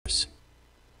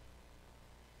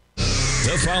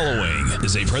The following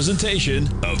is a presentation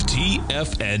of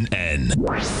TFNN.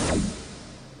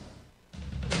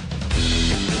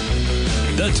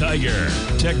 The Tiger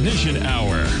Technician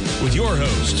Hour with your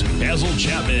host, Basil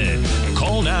Chapman.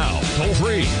 Call now, toll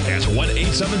free at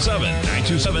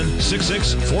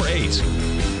 1-877-927-6648.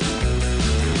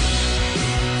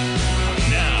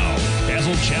 Now,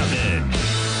 Basil Chapman.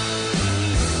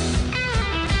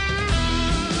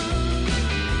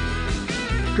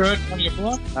 Good morning,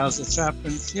 everyone. Basil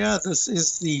Chapman here. This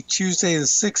is the Tuesday, the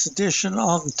 6th edition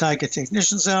of the Tiger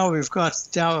Technicians Hour. We've got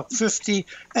Dow up 50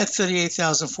 at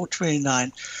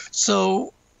 38,429.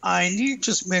 So I need to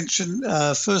just mention,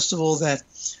 first of all, that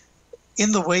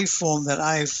in the waveform that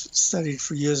I've studied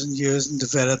for years and years and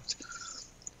developed,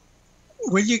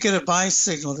 when you get a buy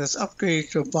signal that's upgraded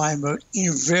to a buy mode,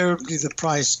 invariably the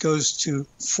price goes to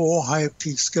 4 higher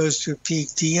peaks, goes to a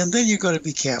peak D, and then you've got to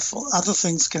be careful. Other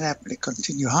things can happen. It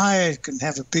continue higher. It can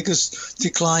have a bigger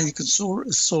decline. You can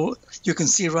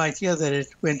see right here that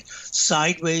it went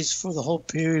sideways for the whole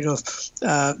period of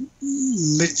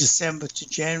mid-December to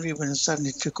January when it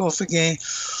suddenly took off again.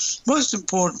 Most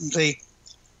importantly,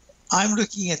 I'm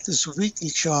looking at this weekly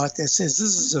chart that says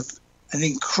this is an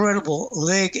incredible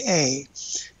leg A,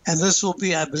 and this will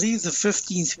be, I believe, the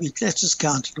 15th week. Let's just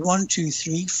count it. 1, 2,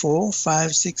 3, 4,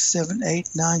 5, 6, 7, 8,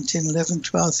 9, 10, 11,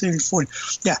 12, 13, 14.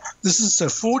 Yeah, this is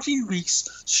 14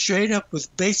 weeks straight up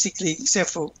with basically,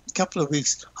 except for a couple of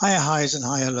weeks, higher highs and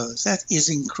higher lows. That is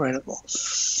incredible.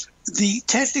 The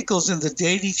technicals in the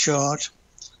daily chart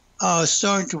are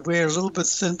starting to wear a little bit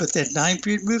thin, but that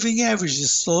 9-period moving average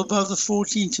is still above the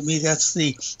 14. To me, that's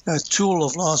the tool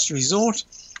of last resort.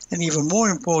 And even more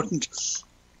important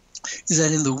is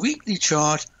that in the weekly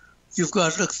chart, you've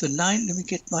got, look, the 9, let me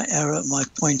get my arrow, my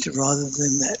pointer rather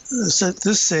than that. So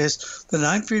this says the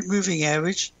 9-period moving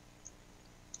average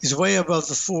is way above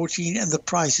the 14 and the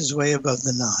price is way above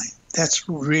the 9. That's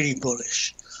really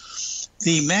bullish.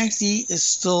 The MACD is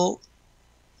still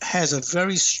has a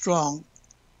very strong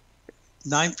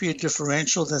 9-period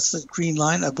differential. That's the green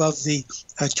line above the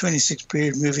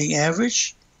 26-period moving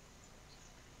average.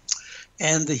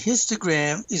 And the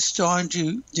histogram is starting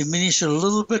to diminish a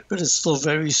little bit, but it's still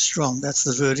very strong. That's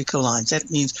the vertical lines. That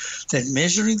means that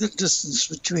measuring the distance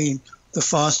between the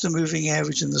faster moving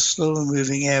average and the slower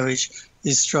moving average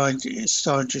is starting to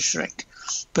shrink.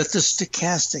 But the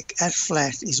stochastic at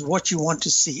flat is what you want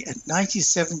to see at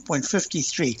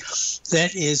 97.53.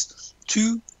 That is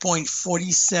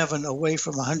 2.47 away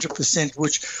from 100%,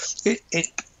 which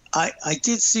I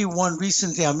did see one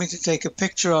recently. I meant to take a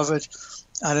picture of it.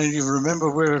 I don't even remember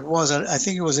where it was. I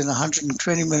think it was in a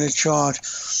 120-minute chart,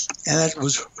 and that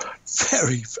was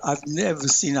I've never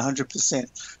seen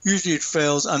 100%. Usually it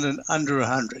fails under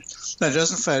 100. No, it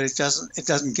doesn't fail. It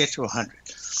doesn't get to 100,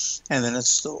 and then it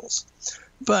stalls.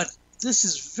 But this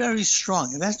is very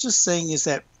strong, and that's just saying is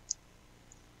that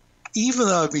even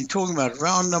though I've been talking about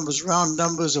round numbers,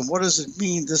 and what does it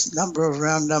mean, this number of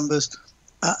round numbers,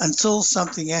 until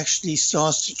something actually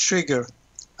starts to trigger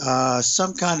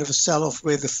some kind of a sell-off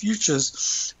where the futures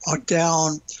are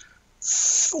down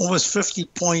almost 50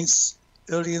 points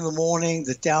early in the morning.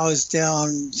 The Dow is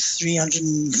down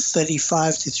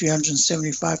 335 to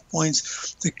 375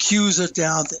 points. The Qs are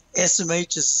down. The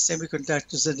SMHs,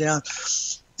 semiconductors, are down.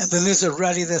 And then there's a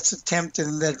rally that's attempted,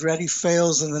 and that rally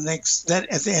fails, and that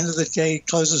at the end of the day it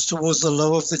closes towards the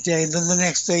low of the day, and then the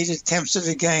next day it attempts it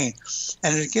again.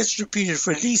 And it gets repeated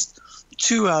for at least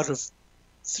 2 out of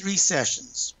 3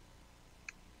 sessions,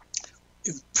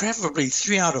 preferably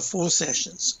 3 out of 4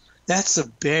 sessions. That's a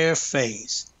bear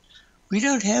phase. We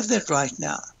don't have that right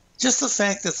now. Just the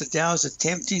fact that the Dow is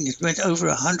attempting, it went over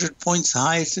 100 points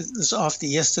high after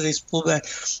yesterday's pullback,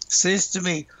 says to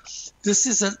me this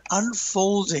is an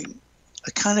unfolding,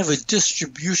 a kind of a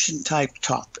distribution type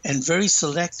top, and very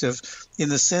selective in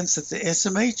the sense that the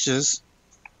SMHs,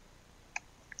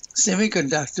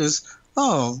 semiconductors,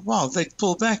 oh, wow, they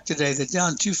pulled back today. They're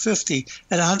down 250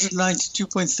 at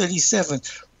 192.37.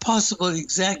 Possible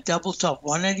exact double top.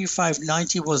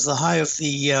 185.90 was the high of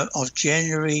of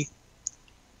January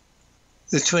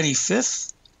the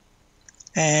 25th.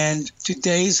 And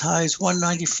today's high is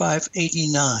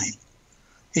 195.89.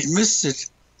 It missed it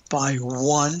by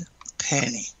 1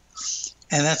 penny.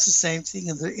 And that's the same thing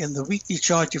in the weekly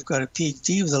chart. You've got a peak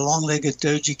D with a long-legged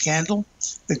doji candle,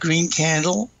 a green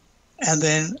candle, and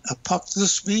then a pop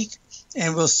this week,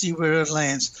 and we'll see where it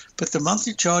lands. But the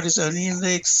monthly chart is only in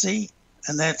the XC,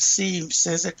 and that C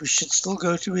says that we should still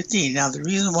go to a D. Now, the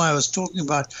reason why I was talking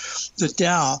about the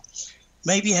Dow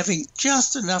maybe having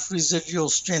just enough residual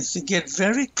strength to get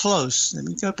very close, let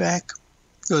me go back,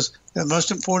 because the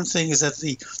most important thing is that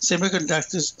the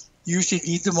semiconductors usually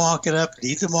lead the market up,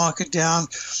 lead the market down.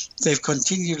 They've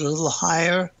continued a little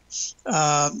higher.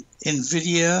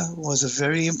 NVIDIA was a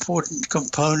very important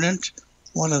component,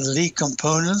 one of the lead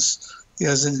components.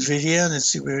 Here's NVIDIA. Let's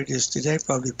see where it is today,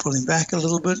 probably pulling back a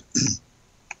little bit.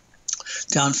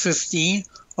 Down 15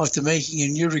 after making a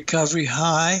new recovery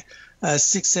high,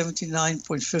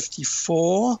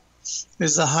 679.54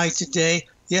 is the high today.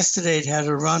 Yesterday it had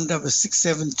a round number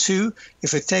 672.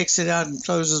 If it takes it out and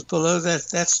closes below that,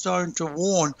 that's starting to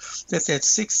warn that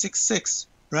 666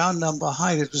 round number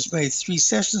high that was made 3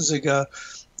 sessions ago,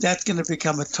 that's going to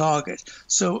become a target.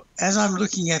 So as I'm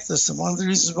looking at this, and one of the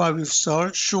reasons why we've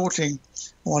started shorting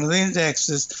one of the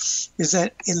indexes is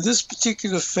that in this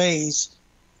particular phase,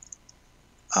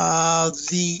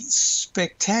 the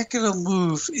spectacular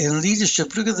move in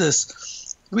leadership, look at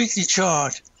this weekly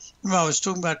chart. Remember, I was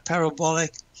talking about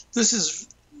parabolic. This is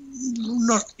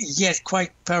not yet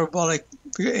quite parabolic.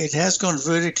 It has gone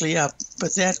vertically up,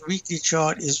 but that weekly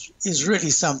chart is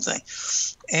really something.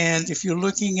 And if you're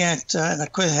looking at, and I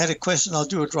had a question, I'll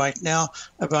do it right now,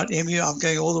 about MU. I'm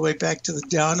going all the way back to the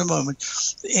down a moment.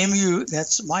 The MU,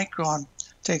 that's Micron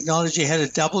Technology, had a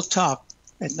double top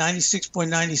at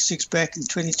 96.96 back in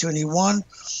 2021,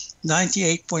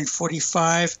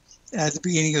 98.45 at the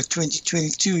beginning of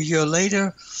 2022, a year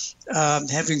later,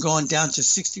 having gone down to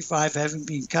 65, having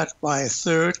been cut by a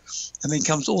third, and then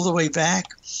comes all the way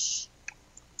back.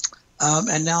 And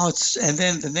then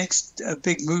the next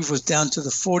big move was down to the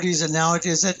 40s, and now it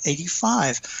is at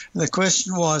 85. And the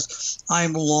question was,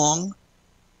 I'm long,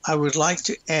 I would like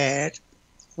to add,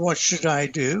 what should I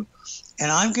do?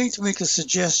 And I'm going to make a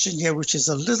suggestion here, which is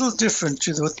a little different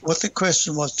to what the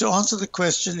question was. To answer the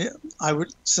question, I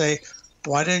would say,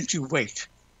 why don't you wait?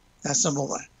 That's number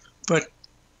one. But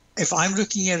if I'm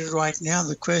looking at it right now,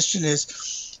 the question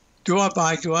is, do I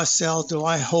buy, do I sell, do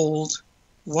I hold?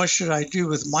 What should I do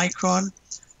with Micron?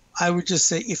 I would just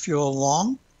say if you're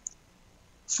long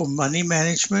for money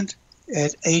management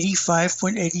at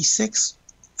 85.86,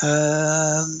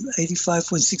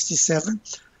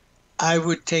 85.67, I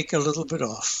would take a little bit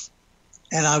off.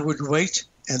 And I would wait,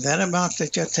 and that amount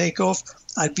that you take off,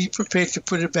 I'd be prepared to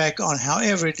put it back on.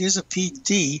 However, it is a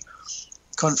PD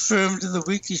confirmed in the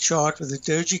weekly chart with a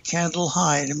doji candle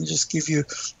high. Let me just give you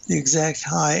the exact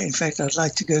high. In fact, I'd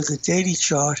like to go to the daily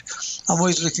chart. I'm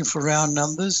always looking for round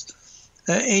numbers.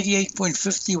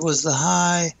 88.50 was the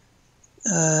high.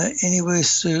 Anyway,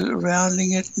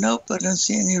 surrounding it. Nope, I don't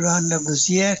see any round numbers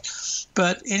yet.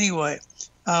 But anyway,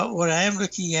 what I am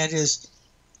looking at is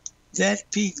that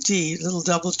PD, little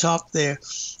double top there,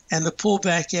 and the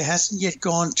pullback here hasn't yet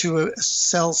gone to a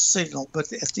sell signal.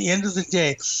 But at the end of the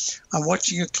day, I'm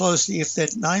watching it closely. If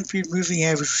that 9-period moving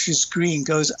average, which is green,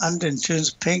 goes under and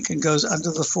turns pink and goes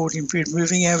under the 14-period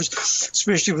moving average,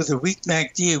 especially with a weak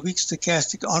MACD, a weak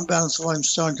stochastic on-balance volume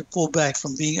starting to pull back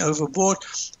from being overbought,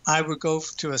 I would go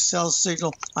to a sell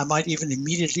signal. I might even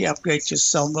immediately upgrade to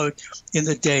sell mode in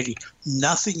the daily.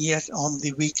 Nothing yet on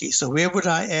the weekly. So where would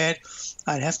I add?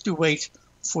 I'd have to wait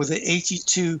for the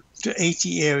 82 to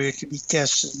 80 area to be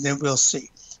tested, and then we'll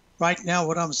see. Right now,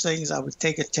 what I'm saying is I would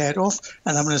take a tad off,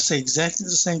 and I'm going to say exactly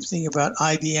the same thing about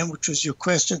IBM, which was your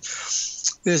question.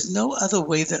 There's no other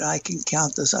way that I can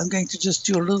count this. I'm going to just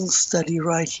do a little study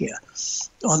right here.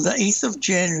 On the 8th of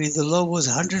January, the low was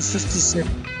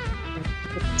 157.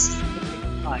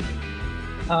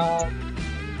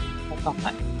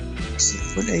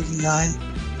 6.89,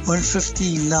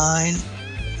 159.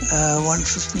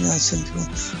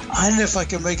 159.71. I don't know if I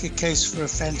can make a case for a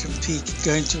phantom peak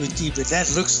going to a D, but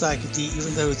that looks like a D,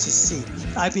 even though it's a C.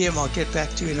 IBM, I'll get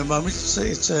back to you in a moment.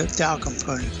 It's a Dow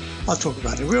component. I'll talk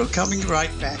about it. We're coming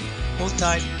right back. Hold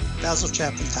tight. Basil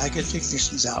Chapman, Tiger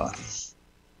Technicians Hour.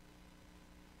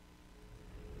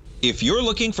 If you're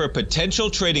looking for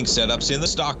potential trading setups in the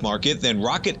stock market, then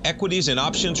Rocket Equities and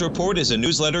Options Report is a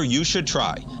newsletter you should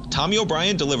try. Tommy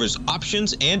O'Brien delivers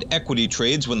options and equity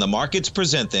trades when the markets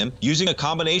present them, using a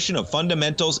combination of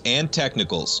fundamentals and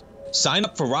technicals. Sign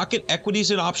up for Rocket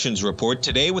Equities and Options Report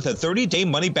today with a 30-day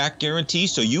money-back guarantee,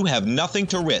 so you have nothing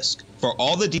to risk. For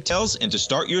all the details and to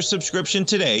start your subscription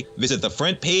today, visit the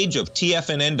front page of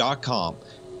TFNN.com.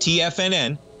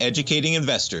 TFNN, educating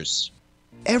investors.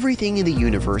 Everything in the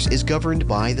universe is governed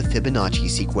by the Fibonacci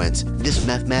sequence. This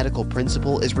mathematical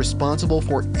principle is responsible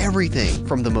for everything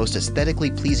from the most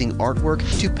aesthetically pleasing artwork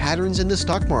to patterns in the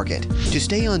stock market. To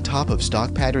stay on top of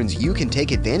stock patterns you can take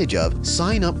advantage of,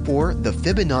 sign up for the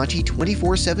Fibonacci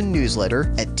 24/7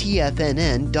 newsletter at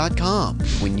TFNN.com.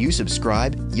 When you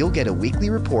subscribe, you'll get a weekly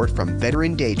report from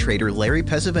veteran day trader Larry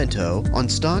Pesavento on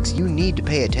stocks you need to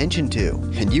pay attention to.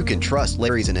 And you can trust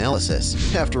Larry's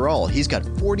analysis. After all, he's got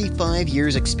 45 years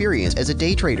years' experience as a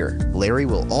day trader. Larry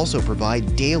will also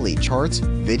provide daily charts,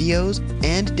 videos,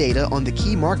 and data on the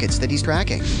key markets that he's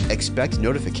tracking. Expect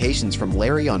notifications from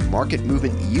Larry on market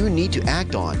movement you need to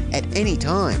act on at any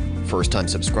time. First-time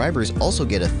subscribers also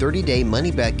get a 30-day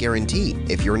money-back guarantee.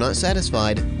 If you're not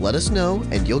satisfied, let us know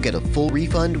and you'll get a full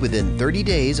refund within 30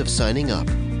 days of signing up.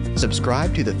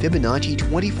 Subscribe to the Fibonacci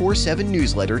 24/7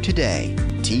 newsletter today.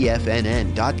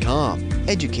 TFNN.com,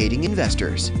 educating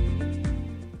investors.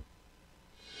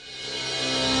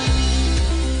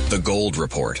 The Gold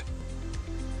Report.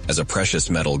 As a precious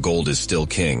metal, gold is still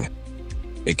king.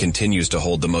 It continues to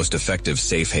hold the most effective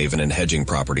safe haven and hedging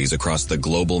properties across the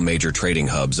global major trading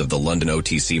hubs of the London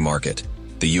OTC market,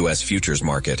 the U.S. futures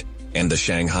market, and the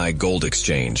Shanghai Gold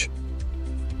Exchange.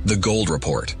 The Gold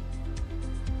Report.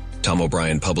 Tom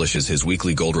O'Brien publishes his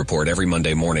weekly gold report every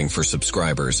Monday morning for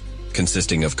subscribers,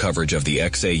 consisting of coverage of the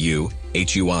XAU,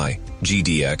 HUI,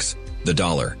 GDX, the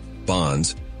dollar,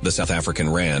 bonds, the South African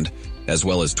rand, as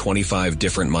well as 25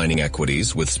 different mining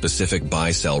equities with specific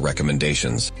buy-sell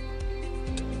recommendations.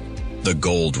 The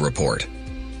Gold Report.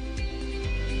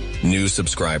 New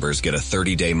subscribers get a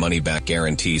 30-day money-back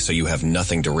guarantee so you have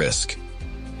nothing to risk.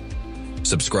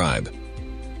 Subscribe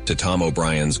to Tom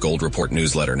O'Brien's Gold Report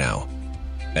newsletter now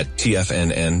at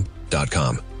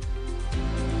TFNN.com.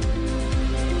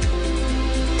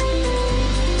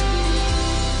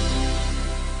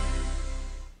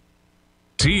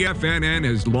 TFNN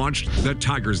has launched The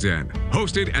Tiger's Den.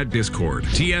 Hosted at Discord,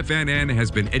 TFNN has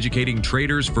been educating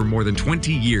traders for more than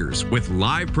 20 years with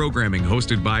live programming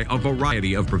hosted by a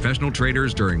variety of professional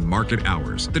traders during market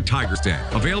hours. The Tiger's Den,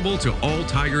 available to all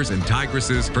tigers and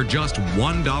tigresses for just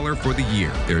 $1 for the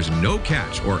year. There's no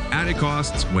catch or added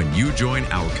costs when you join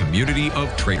our community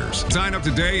of traders. Sign up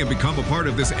today and become a part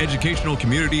of this educational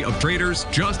community of traders.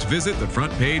 Just visit the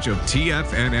front page of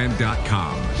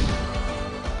TFNN.com.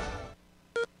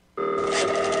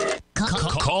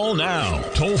 Call now,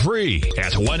 toll free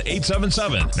at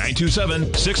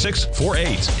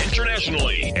 1-877-927-6648.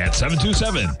 Internationally at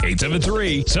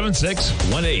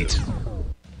 727-873-7618.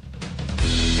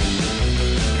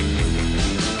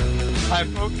 Hi,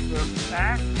 folks, we're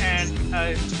back, and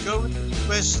to go with the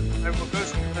question, I will go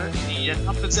through the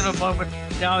numbers in a moment.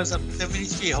 Dow is up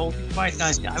 73, holding quite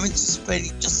nicely. I'm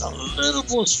anticipating just a little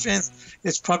more strength.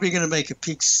 It's probably going to make a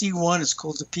peak C1. It's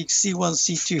called the peak C1,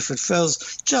 C2. If it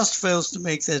just fails to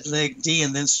make that leg D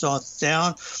and then starts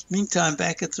down. Meantime,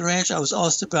 back at the ranch, I was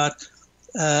asked about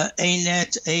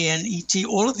ANET, ANET,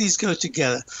 all of these go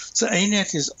together. So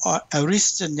ANET is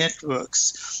Arista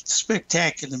Networks.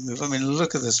 Spectacular move. I mean,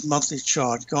 look at this monthly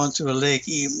chart. Gone to a leg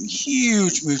E,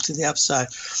 huge move to the upside.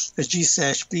 A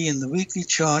G/B in the weekly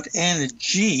chart and a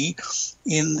G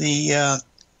in the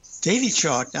daily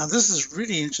chart. Now, this is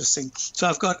really interesting. So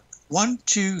I've got 1,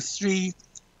 2, 3,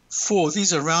 4.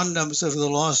 These are round numbers over the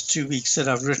last 2 weeks that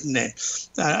I've written there.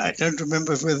 I don't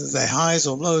remember whether they're highs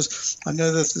or lows. I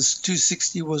know that this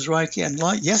 260 was right here. And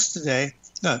yesterday,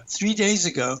 3 days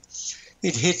ago,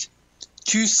 it hit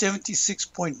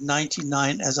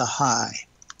 276.99 as a high,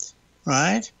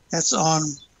 right? That's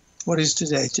on, what is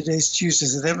today? Today's Tuesday,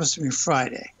 so that must have been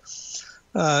Friday.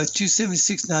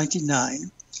 276.99.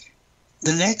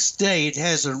 The next day, it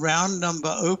has a round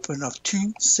number open of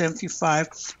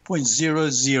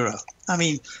 275.00. I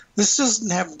mean, this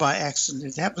doesn't happen by accident.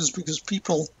 It happens because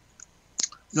people,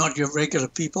 not your regular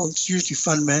people, it's usually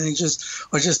fund managers,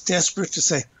 are just desperate to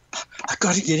say, I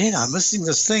got to get in, I'm missing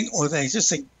this thing, or they just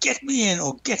say, get me in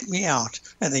or get me out.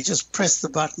 And they just press the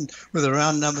button with a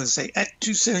round number and say, at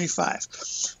 275.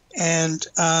 And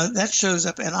that shows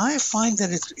up. And I find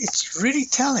that it's really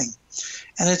telling.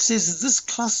 And it says that this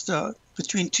cluster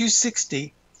between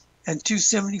 260 and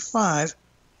 275,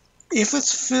 if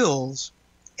it's filled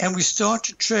and we start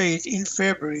to trade in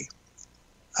February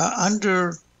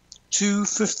under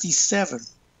 257,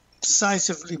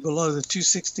 decisively below the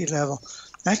 260 level,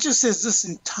 that just says this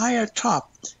entire top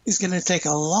is going to take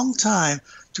a long time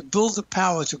to build the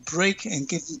power to break and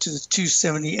get into the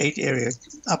 278 area,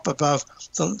 up above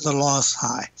the last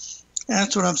high. And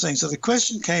that's what I'm saying. So the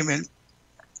question came in,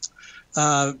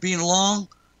 being long,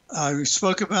 we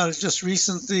spoke about it just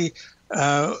recently.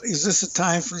 Is this a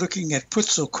time for looking at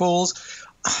puts or calls?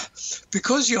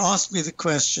 Because you asked me the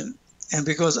question, and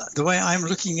because the way I'm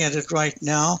looking at it right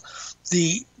now,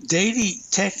 the daily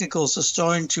technicals are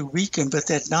starting to weaken, but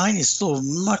that 9 is still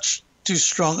much too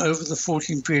strong over the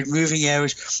 14-period moving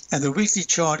average, and the weekly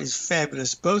chart is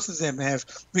fabulous. Both of them have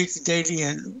weekly, daily,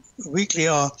 and weekly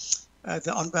are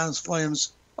the unbalanced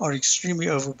volumes are extremely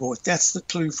overbought. That's the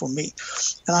clue for me.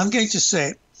 And I'm going to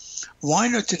say, why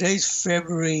not? Today's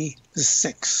February the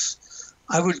 6th.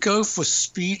 I would go for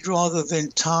speed rather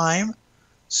than time.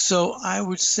 So I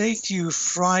would say to you,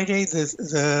 Friday,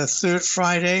 the third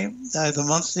Friday, the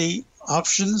monthly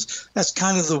options, that's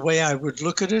kind of the way I would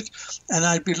look at it. And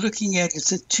I'd be looking at,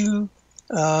 it's at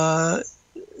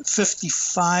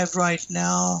 255 right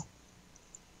now.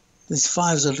 These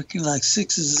fives are looking like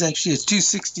sixes. It's actually at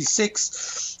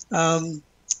 266.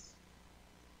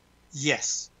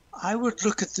 Yes, I would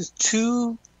look at the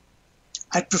two.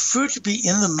 I'd prefer to be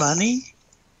in the money,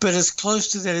 but as close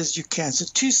to that as you can. So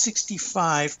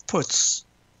 265 puts.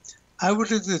 I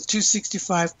would look at the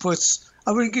 265 puts.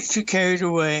 I wouldn't get too carried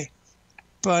away.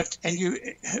 But, and you,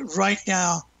 right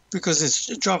now, because it's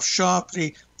dropped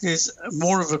sharply, there's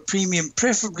more of a premium.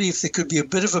 Preferably if there could be a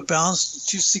bit of a bounce to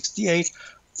 268,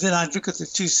 then I'd look at the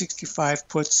 265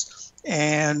 puts,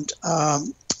 and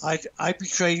I'd be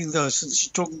trading those. Since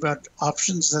you're talking about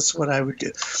options, that's what I would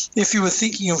do. If you were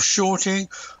thinking of shorting,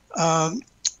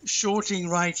 shorting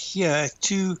right here at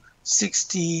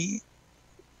 260,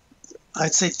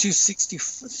 I'd say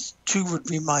 262 would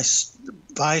be my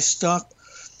buy stop.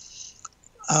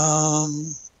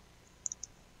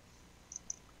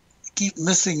 Keep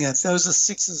missing it. Those are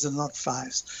sixes and not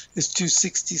fives. It's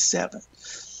 267.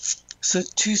 So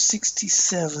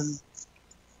 267.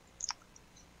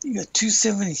 You got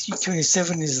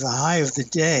 273.27 is the high of the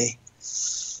day.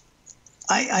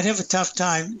 I'd have a tough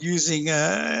time using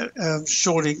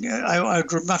shorting.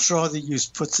 I'd much rather use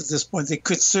puts at this point. There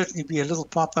could certainly be a little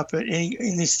pop-up at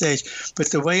any stage. But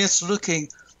the way it's looking,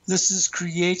 this is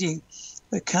creating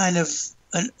a kind of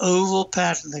an oval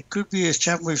pattern. That could be a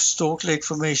Chapman wave stalk leg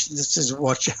formation that says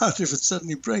watch out if it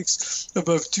suddenly breaks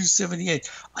above 278.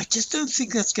 I just don't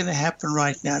think that's going to happen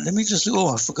right now. Let me just,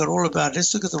 I forgot all about it.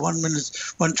 Let's look at the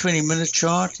 120-minute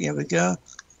chart. Here we go.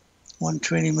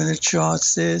 120-minute chart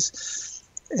says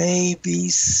A, B,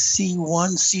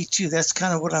 C1, C2. That's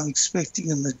kind of what I'm expecting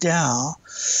in the Dow.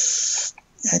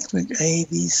 That went A,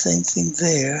 B, same thing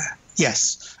there.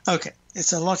 Yes. Okay.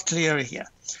 It's a lot clearer here.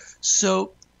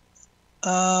 So,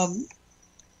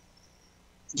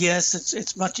 yes,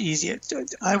 it's much easier.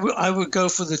 I would go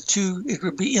for the two. It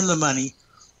would be in the money.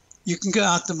 You can go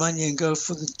out the money and go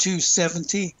for the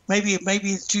 270. Maybe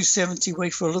 270.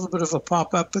 Wait for a little bit of a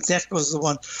pop up, but that was the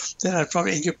one that I'd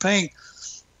probably. And you're paying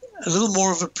a little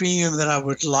more of a premium than I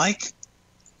would like.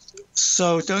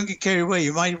 So don't get carried away.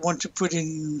 You might want to put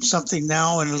in something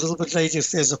now and a little bit later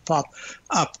if there's a pop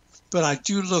up. But I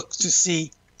do look to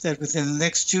see that within the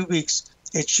next 2 weeks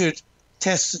it should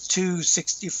test the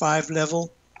 265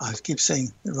 level. I keep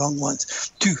saying the wrong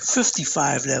ones.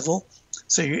 255 level.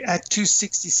 So you're at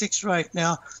 266 right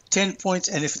now, 10 points.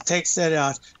 And if it takes that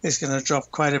out, it's going to drop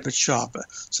quite a bit sharper.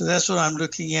 So that's what I'm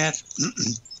looking at.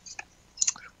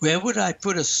 Where would I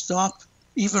put a stop?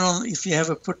 Even on, if you have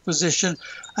a put position,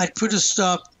 I'd put a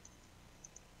stop.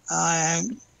 I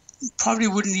probably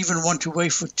wouldn't even want to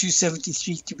wait for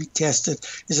 273 to be tested.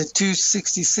 Is it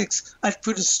 266? I'd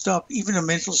put a stop, even a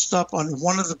mental stop on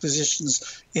one of the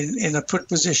positions in a put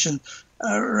position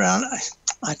around.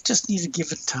 I just need to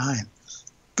give it time.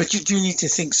 But you do need to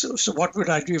think. So what would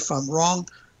I do if I'm wrong?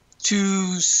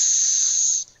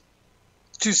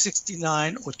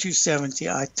 269 or 270,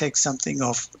 I'd take something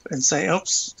off and say,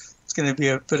 oops, it's going to be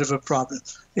a bit of a problem.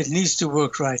 It needs to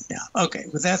work right now. Okay,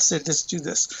 with that said, let's do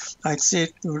this. I'd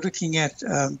said we were looking at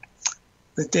the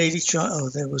daily chart. Oh,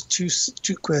 there was two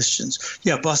questions.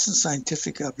 Yeah, Boston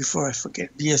Scientific, before I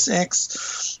forget.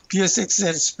 BSX. BSX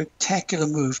had a spectacular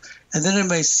move. And then it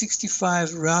made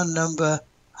 65 round number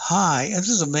high. And this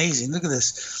is amazing. Look at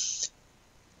this.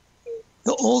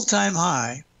 The all-time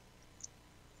high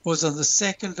was on the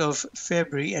 2nd of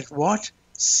February at what?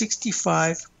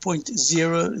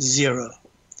 65.00.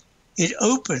 It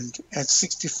opened at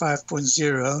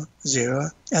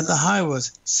 65.00 and the high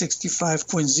was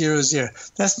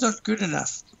 65.00. That's not good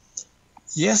enough.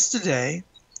 Yesterday,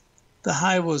 the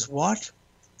high was what?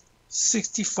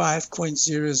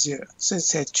 65.00. So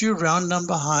it's had two round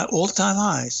number high, all-time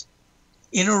highs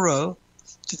in a row.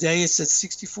 Today it's at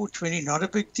 64.20, not a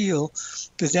big deal.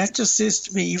 But that just says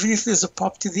to me, even if there's a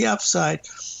pop to the upside,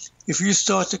 if you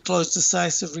start to close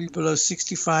decisively below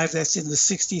 65, that's in the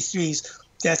 63s,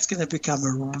 that's going to become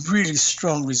a really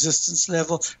strong resistance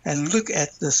level. And look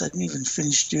at this. I didn't even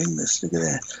finish doing this. Look at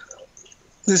that.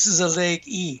 This is a leg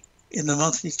E in the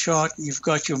monthly chart. You've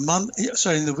got your in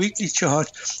the weekly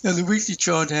chart. And the weekly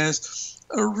chart has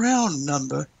a round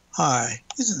number high.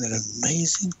 Isn't that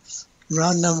amazing?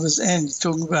 Round numbers, and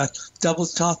talking about double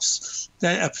tops,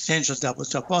 that a potential double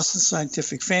top. Boston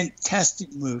Scientific,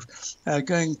 fantastic move.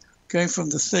 Going from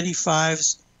the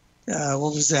 35s,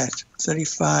 what was that?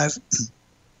 35,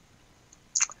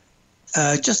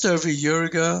 just over a year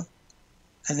ago,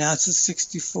 and now it's at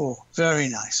 64. Very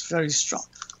nice, very strong.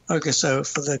 Okay, so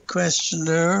for the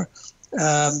questioner,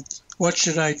 what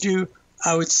should I do?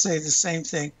 I would say the same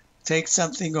thing. Take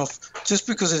something off. Just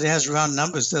because it has round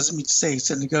numbers doesn't mean to say it's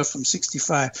going to go from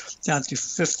 65 down to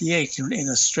 58 in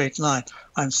a straight line.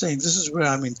 I'm saying this is where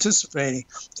I'm anticipating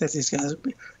that there's going to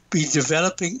be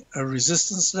developing a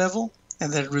resistance level,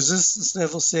 and that resistance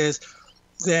level says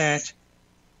that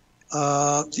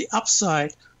the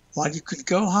upside, while you could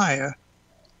go higher,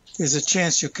 there's a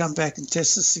chance you'll come back and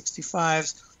test the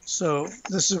 65s. So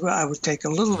this is where I would take a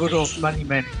little bit off money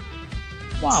man.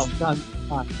 Wow, done.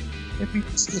 Let me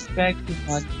just get back to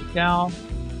my Dow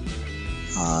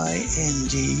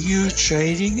INDU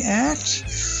trading at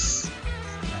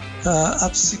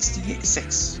up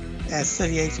 66 at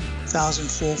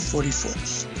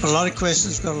 38,444. A lot of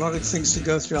questions, got a lot of things to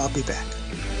go through. I'll be back.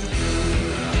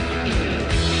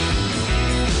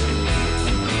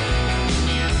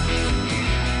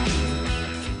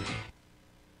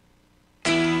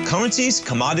 Currencies,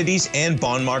 commodities, and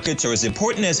bond markets are as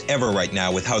important as ever right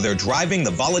now with how they're driving the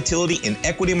volatility in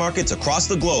equity markets across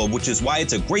the globe, which is why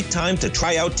it's a great time to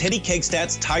try out Teddy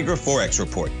Kegstad's Tiger Forex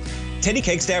Report. Teddy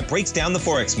Kegstad breaks down the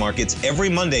Forex markets every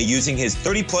Monday using his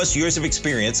 30-plus years of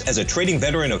experience as a trading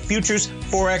veteran of futures,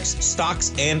 Forex,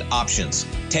 stocks, and options.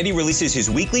 Teddy releases his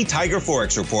weekly Tiger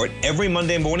Forex Report every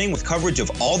Monday morning with coverage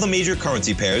of all the major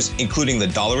currency pairs, including the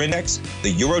dollar index,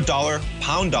 the euro dollar,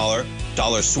 pound dollar,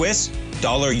 dollar Swiss,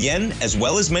 dollar yen, as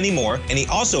well as many more, and he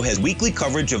also has weekly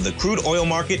coverage of the crude oil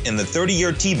market and the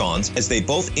 30-year T-bonds, as they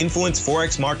both influence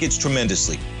Forex markets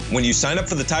tremendously. When you sign up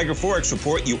for the Tiger Forex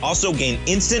Report, you also gain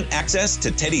instant access to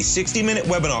Teddy's 60-minute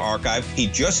webinar archive he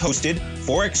just hosted,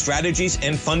 Forex Strategies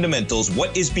and Fundamentals,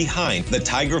 What is Behind the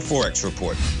Tiger Forex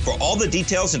Report. For all the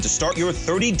details and to start your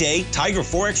 30-day Tiger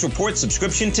Forex Report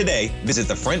subscription today, visit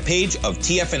the front page of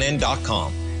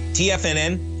TFNN.com.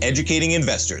 TFNN, educating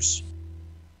investors.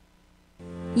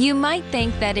 You might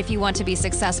think that if you want to be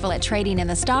successful at trading in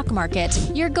the stock market,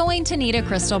 you're going to need a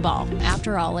crystal ball.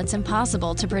 After all, it's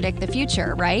impossible to predict the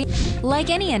future, right? Like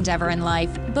any endeavor in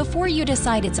life, before you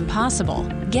decide it's impossible,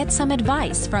 get some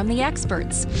advice from the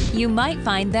experts. You might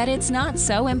find that it's not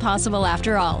so impossible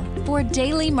after all. For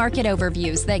daily market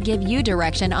overviews that give you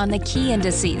direction on the key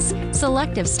indices,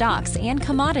 selective stocks, and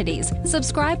commodities,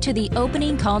 subscribe to the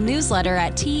Opening Call newsletter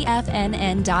at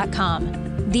TFNN.com.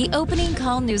 The Opening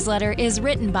Call newsletter is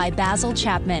written by Basil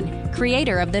Chapman,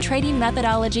 creator of the trading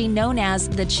methodology known as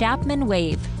the Chapman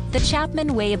Wave. The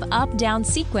Chapman Wave up-down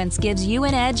sequence gives you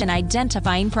an edge in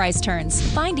identifying price turns,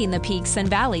 finding the peaks and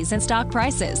valleys in stock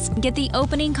prices. Get the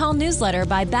Opening Call newsletter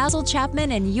by Basil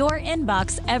Chapman in your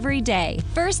inbox every day.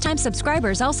 First-time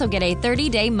subscribers also get a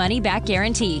 30-day money-back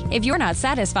guarantee. If you're not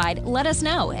satisfied, let us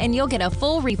know, and you'll get a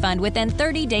full refund within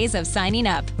 30 days of signing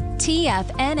up.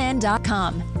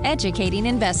 TFNN.com, educating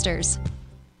investors.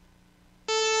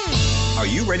 Are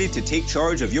you ready to take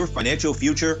charge of your financial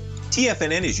future?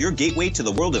 TFNN is your gateway to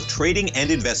the world of trading and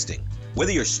investing.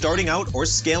 Whether you're starting out or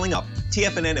scaling up,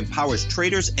 TFNN empowers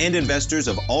traders and investors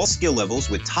of all skill levels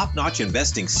with top-notch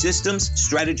investing systems,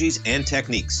 strategies, and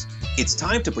techniques. It's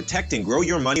time to protect and grow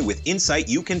your money with insight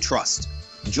you can trust.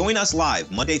 Join us live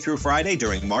Monday through Friday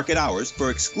during market hours for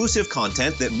exclusive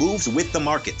content that moves with the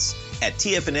markets. At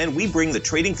TFNN, we bring the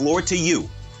trading floor to you.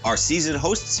 Our seasoned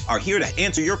hosts are here to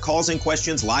answer your calls and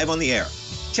questions live on the air.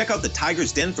 Check out the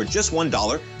Tiger's Den for just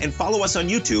 $1 and follow us on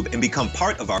YouTube and become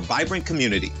part of our vibrant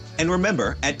community. And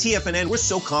remember, at TFNN, we're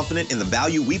so confident in the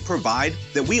value we provide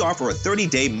that we offer a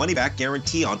 30-day money-back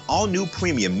guarantee on all new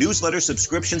premium newsletter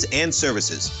subscriptions and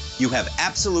services. You have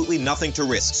absolutely nothing to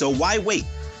risk, so why wait?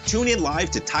 Tune in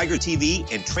live to Tiger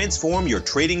TV and transform your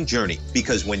trading journey,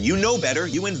 because when you know better,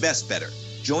 you invest better.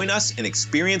 Join us and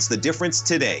experience the difference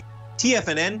today.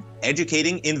 TFNN,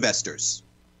 educating investors.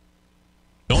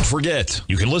 Don't forget,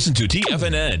 you can listen to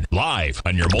TFNN live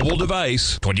on your mobile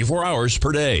device 24 hours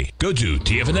per day. Go to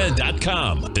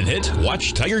TFNN.com, then hit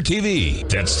Watch Tiger TV.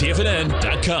 That's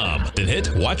TFNN.com, then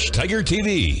hit Watch Tiger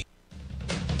TV.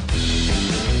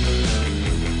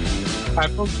 All right,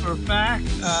 folks, we're back,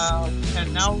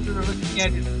 and now we're looking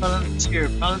at Palantir.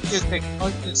 Palantir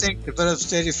Technologies Inc. develops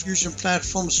data fusion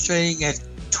platforms trading at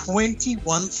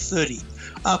 2130,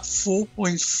 up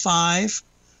 4.5,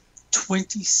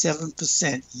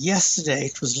 27%. Yesterday,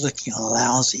 it was looking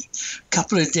lousy. A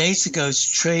couple of days ago, it's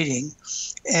trading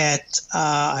at,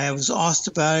 I was asked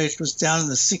about it, it was down in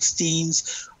the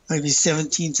 16s, maybe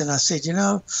 17s, and I said,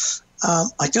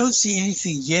 I don't see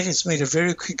anything yet. It's made a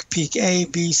very quick peak. A,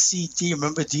 B, C, D.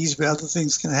 Remember, D's where other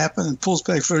things can happen, and pulls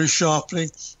back very sharply.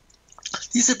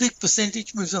 These are big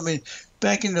percentage moves. I mean,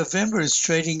 back in November, it's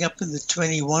trading up in the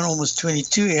 21, almost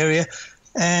 22 area.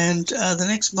 And the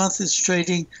next month is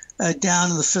trading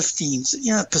down in the 15s.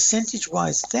 You know,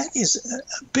 percentage-wise, that is a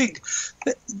big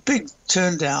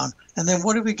turn down. And then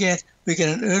what do we get? We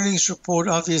get an earnings report.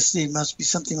 Obviously, it must be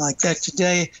something like that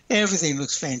today. Everything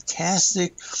looks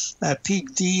fantastic.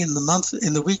 Peak D in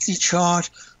the weekly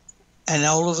chart, and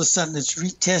all of a sudden it's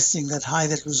retesting that high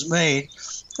that was made.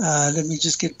 Let me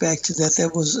just get back to that.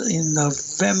 That was in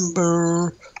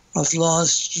November of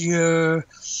last year,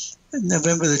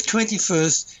 November the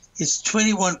 21st. It's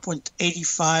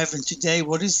 21.85, and today,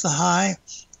 what is the high?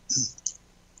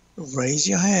 Raise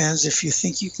your hands if you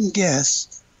think you can guess.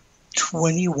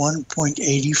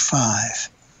 21.85.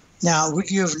 Now, would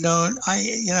you have known?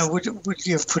 Would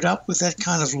you have put up with that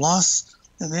kind of loss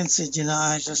and then said,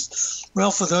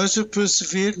 for those who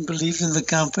persevered and believed in the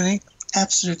company,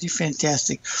 absolutely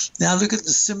fantastic. Now look at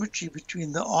the symmetry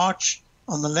between the arch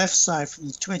on the left side from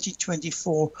the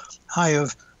 2024 high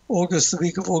of August, the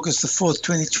week of August the 4th,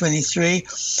 2023,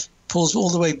 pulls all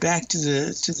the way back to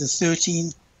the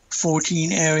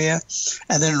 13-14 area,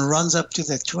 and then runs up to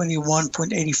that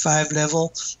 21.85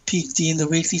 level. Peak D in the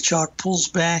weekly chart pulls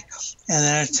back, and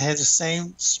then it had the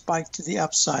same spike to the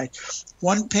upside.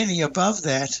 1 penny above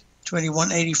that,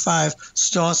 21.85,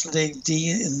 starts leg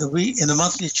D in the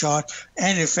monthly chart,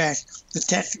 and in fact, the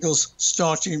technicals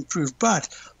start to improve. But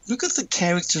look at the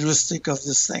characteristic of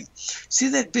this thing. See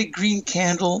that big green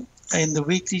candle in the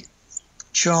weekly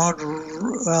chart?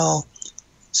 Well,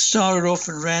 started off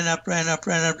and ran up.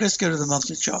 Let's go to the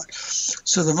monthly chart.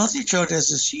 So the monthly chart has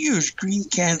this huge green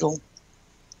candle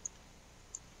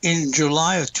in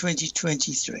July of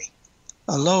 2023.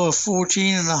 A low of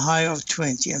 14 and a high of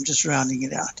 20. I'm just rounding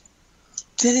it out.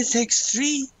 Then it takes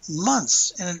 3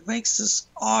 months and it makes this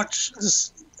arch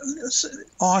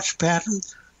pattern,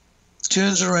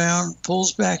 turns around,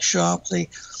 pulls back sharply,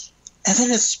 and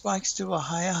then it spikes to a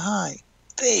higher high.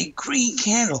 Big green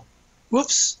candle.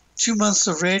 Whoops. 2 months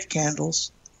of red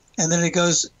candles, and then it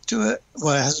goes to it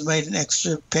hasn't made an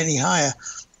extra penny higher,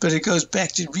 but it goes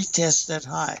back to retest that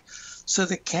high. So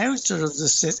the character of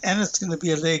this says, and it's going to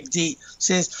be a leg D,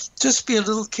 says just be a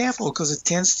little careful because it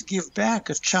tends to give back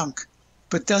a chunk.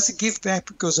 But does it give back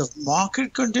because of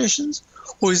market conditions,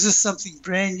 or is this something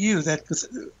brand new that with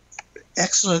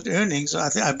excellent earnings,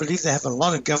 I believe they have a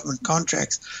lot of government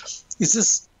contracts, is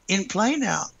this in play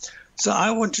now? So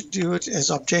I want to do it as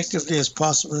objectively as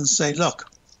possible and say, look,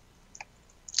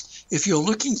 if you're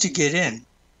looking to get in,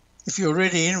 if you're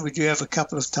already in, we do have a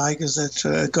couple of tigers that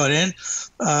got in.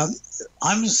 I'm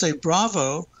going to say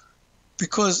bravo,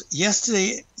 because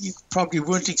yesterday you probably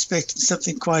weren't expecting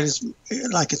something quite as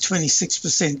like a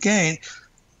 26% gain.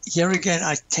 Here again,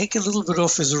 I'd take a little bit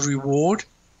off as a reward,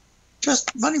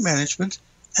 just money management,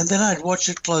 and then I'd watch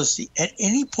it closely. At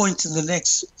any point in the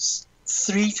next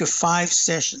 3 to 5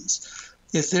 sessions,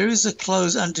 if there is a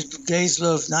close under today's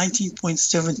low of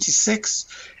 19.76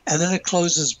 and then it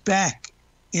closes back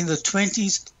in the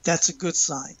 20s, that's a good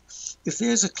sign. If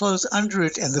there's a close under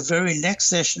it and the very next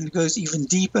session goes even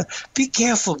deeper, be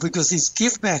careful because these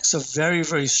givebacks are very,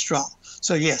 very strong.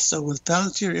 So yes, so with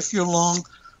Palantir, if you're long,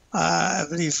 I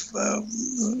believe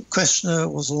questioner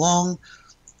was long,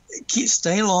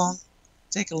 stay long,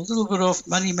 take a little bit off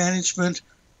money management,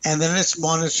 and then let's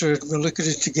monitor it. We'll look at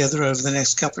it together over the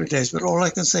next couple of days. But all I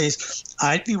can say is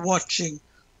I'd be watching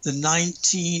the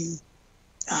 19,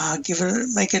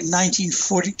 make it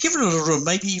 1940, give it a little room,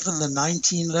 maybe even the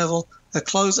 19 level. A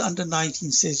close under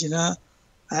 19 says,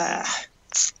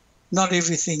 not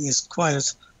everything is quite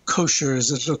as kosher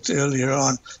as it looked earlier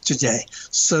on today.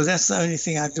 So that's the only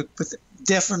thing I'd look with.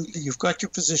 Definitely, you've got your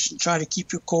position. Try to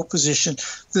keep your core position.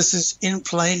 This is in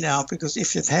play now because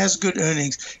if it has good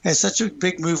earnings, has such a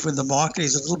big move when the market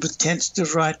is a little bit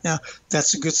tentative right now,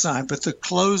 that's a good sign. But the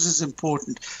close is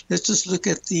important. Let's just look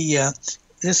at the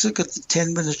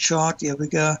 10-minute chart. Here we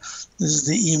go. This is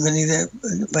the E-mini that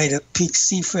made a peak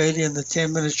C failure in the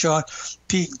 10-minute chart.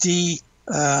 Peak D,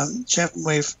 Chapman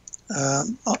wave.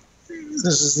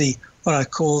 This is what I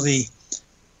call the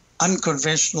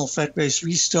unconventional fat-based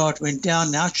restart. Went down.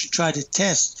 Now it should try to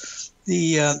test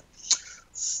the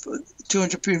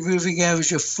 200-period moving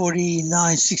average of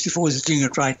 49.64 is doing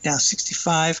it right now,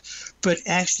 65. But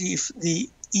actually, if the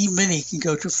E-mini can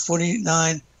go to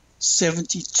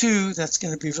 49.72, that's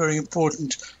going to be very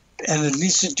important. And it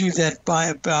needs to do that by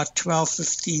about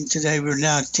 12:15 today. We're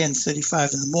now at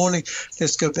 10:35 in the morning.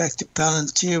 Let's go back to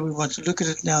Palantir. We want to look at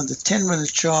it now in the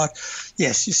 10-minute chart.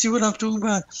 Yes, you see what I'm talking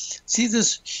about? See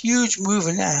this huge move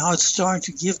and how it's starting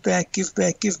to give back,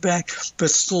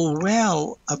 but still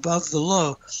well above the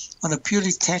low. On a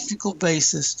purely technical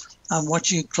basis, I'm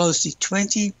watching it closely.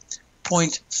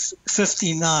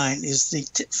 20.59 is the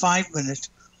 5-minute.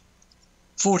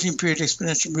 14-period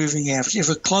exponential moving average. If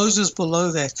it closes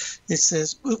below that, it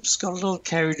says, oops, got a little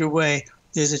carried away.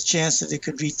 There's a chance that it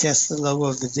could retest the low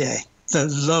of the day. The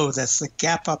low, that's the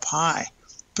gap up high,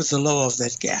 but the low of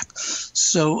that gap.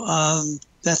 So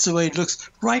that's the way it looks.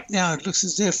 Right now, it looks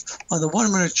as if on the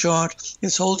 1-minute chart,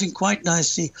 it's holding quite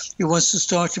nicely. It wants to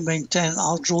start to maintain.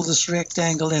 I'll draw this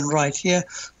rectangle in right here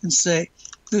and say,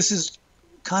 this is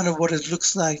kind of what it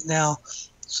looks like now.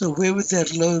 So where would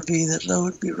that low be? That low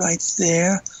would be right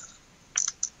there.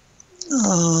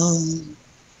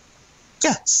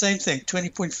 Yeah, same thing,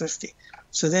 20.50.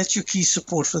 So that's your key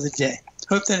support for the day.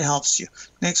 Hope that helps you.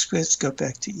 Next, let's go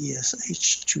back to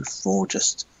ESH24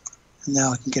 just, and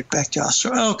now I can get back to our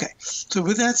story. Okay, so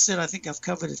with that said, I think I've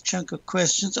covered a chunk of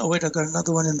questions. Oh, wait, I got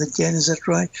another one in the den, is that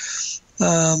right?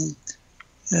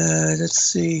 Let's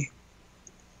see.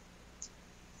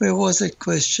 Where was that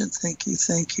question? Thank you.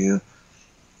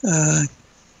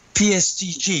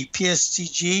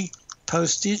 PSTG,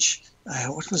 postage.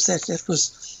 What was that? That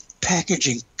was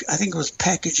packaging. I think it was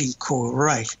packaging core,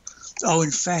 right? Oh,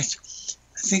 in fact,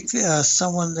 I think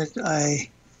someone that I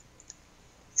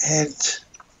had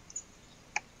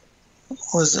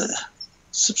was a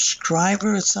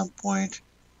subscriber at some point,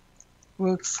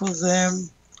 worked for them.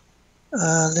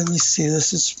 Let me see.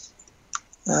 This is.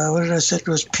 What did I say? It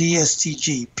was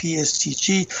PSTG.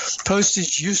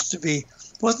 Postage used to be,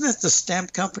 wasn't it the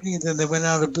stamp company, and then they went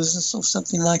out of business or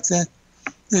something like that?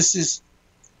 This is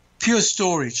Pure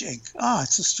Storage Inc.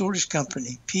 It's a storage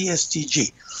company,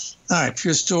 PSTG. All right,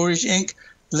 Pure Storage Inc.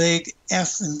 Leg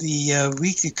F in the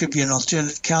weekly could be an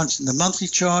alternate count in the monthly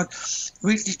chart.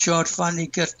 Weekly chart finally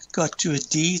got to a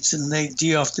D. It's in leg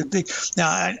D after B. Now,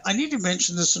 I need to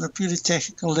mention this on a purely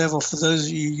technical level for those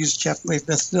of you who use Chapman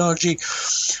methodology.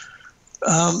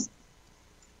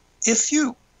 If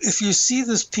you see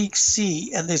this peak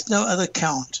C and there's no other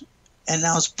count, and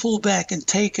now it's pulled back and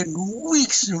taken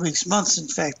weeks and weeks, months in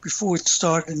fact, before it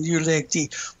started a new leg D,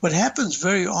 what happens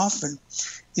very often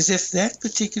is if that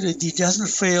particular D doesn't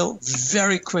fail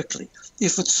very quickly,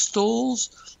 if it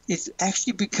stalls, it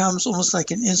actually becomes almost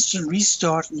like an instant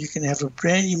restart, and you can have a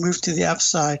brand new move to the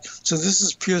upside. So this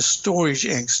is Pure Storage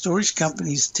Inc. Storage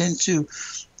companies tend to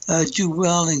do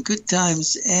well in good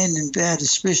times and in bad,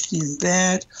 especially in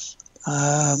bad.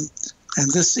 And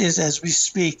this is, as we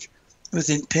speak,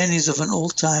 within pennies of an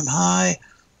all-time high.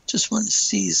 Just want to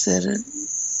see, is that it?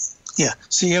 Yeah,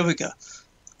 so here we go.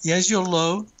 Here's your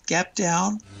low, gap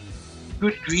down,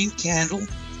 good green candle.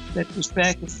 That was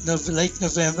back in late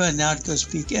November, and now it goes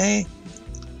peak A,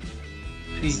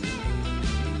 peak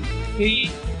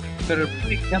B, got a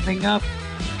break coming up.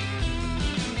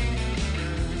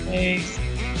 A,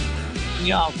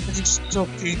 yeah, I'll finish this off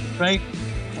during the break,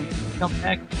 and we'll come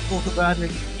back and talk about it in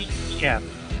recap.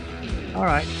 All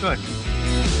right, good.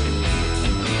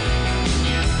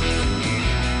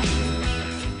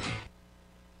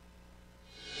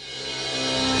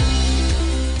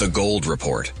 The Gold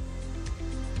Report.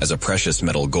 As a precious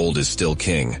metal, gold is still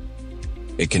king.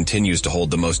 It continues to hold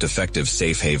the most effective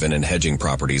safe haven and hedging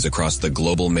properties across the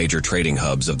global major trading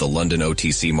hubs of the London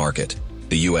OTC market,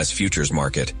 the U.S. futures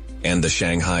market, and the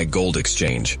Shanghai Gold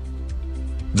Exchange.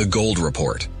 The Gold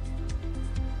Report.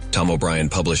 Tom O'Brien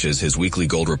publishes his weekly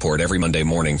gold report every Monday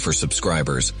morning for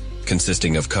subscribers,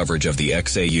 consisting of coverage of the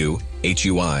XAU,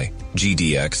 HUI,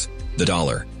 GDX, the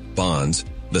dollar, bonds,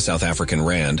 the South African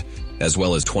rand, as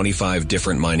well as 25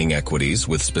 different mining equities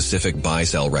with specific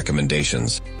buy-sell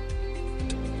recommendations.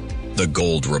 The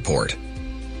Gold Report.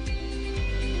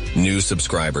 New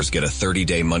subscribers get a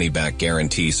 30-day money-back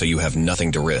guarantee, so you have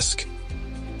nothing to risk.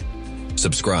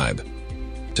 Subscribe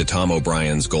to Tom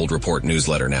O'Brien's Gold Report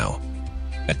newsletter now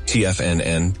at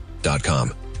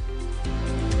TFNN.com.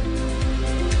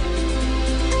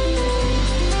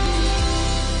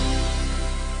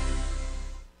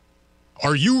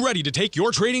 Are you ready to take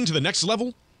your trading to the next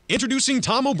level? Introducing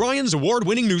Tom O'Brien's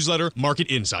award-winning newsletter, Market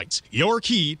Insights, your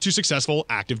key to successful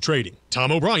active trading.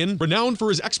 Tom O'Brien, renowned for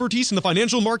his expertise in the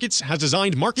financial markets, has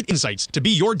designed Market Insights to be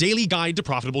your daily guide to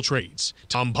profitable trades.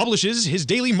 Tom publishes his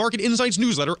daily Market Insights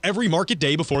newsletter every market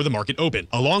day before the market open,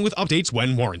 along with updates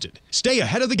when warranted. Stay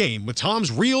ahead of the game with Tom's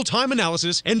real-time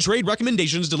analysis and trade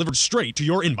recommendations delivered straight to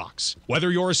your inbox. Whether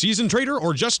you're a seasoned trader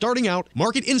or just starting out,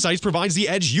 Market Insights provides the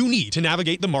edge you need to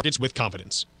navigate the markets with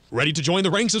confidence. Ready to join the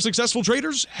ranks of successful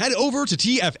traders? Head over to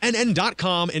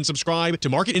TFNN.com and subscribe to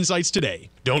Market Insights today.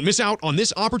 Don't miss out on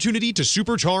this opportunity to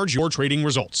supercharge your trading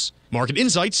results. Market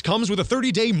Insights comes with a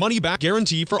 30-day money-back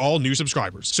guarantee for all new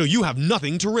subscribers, so you have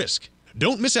nothing to risk.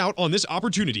 Don't miss out on this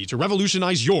opportunity to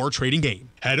revolutionize your trading game.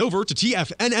 Head over to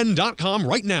TFNN.com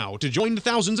right now to join the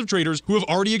thousands of traders who have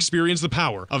already experienced the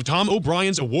power of Tom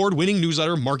O'Brien's award-winning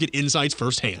newsletter Market Insights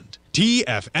firsthand.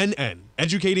 TFNN,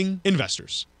 educating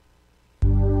investors.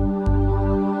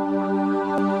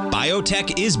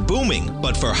 Biotech is booming,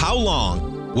 but for how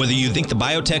long? Whether you think the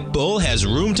biotech bull has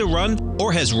room to run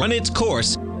or has run its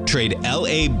course, trade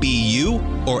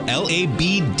LABU or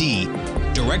LABD.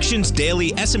 Direction's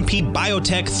daily S&P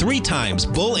Biotech 3 times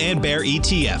bull and bear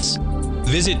ETFs.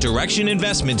 Visit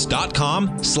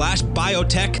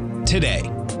directioninvestments.com/biotech today.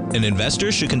 An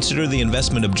investor should consider the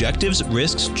investment objectives,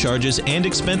 risks, charges, and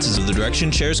expenses of the Direction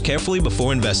shares carefully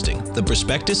before investing. The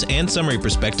prospectus and summary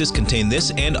prospectus contain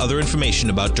this and other information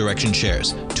about Direction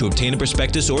shares. To obtain a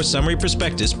prospectus or summary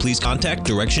prospectus, please contact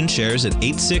Direction shares at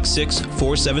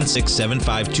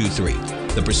 866-476-7523.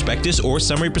 The prospectus or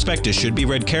summary prospectus should be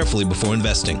read carefully before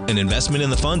investing. An investment in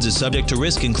the funds is subject to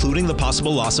risk, including the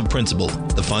possible loss of principal.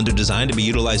 The funds are designed to be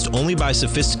utilized only by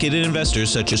sophisticated investors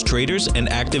such as traders and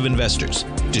active investors.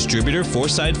 Distributor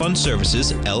Foreside Fund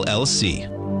Services, LLC.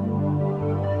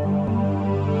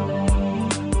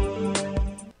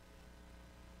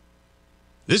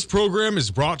 This program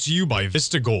is brought to you by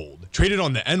Vista Gold, traded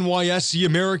on the NYSE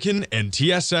American and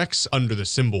TSX under the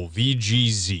symbol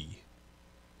VGZ.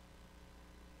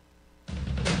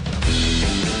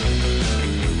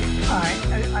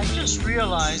 I just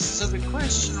realized, so the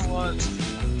question was,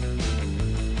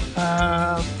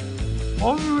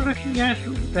 what we were looking at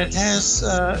that has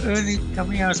earnings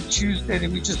coming out Tuesday. Let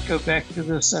me just go back to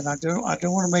this, and I don't want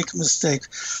to make a mistake.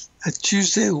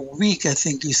 Tuesday a week, I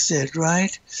think you said,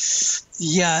 right?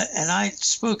 Yeah, and I'd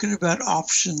spoken about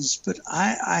options, but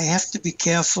I have to be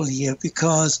careful here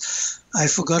because I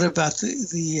forgot about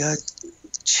the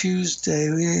Tuesday.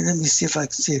 Let me see if I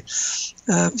can see it.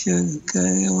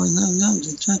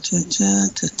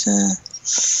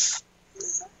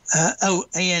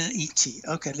 ANET.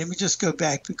 Okay, let me just go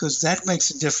back because that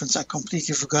makes a difference. I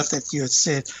completely forgot that you had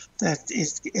said that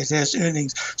it has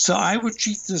earnings. So I would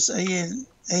treat this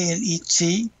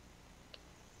ANET.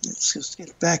 Let's just get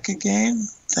it back again.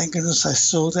 Thank goodness I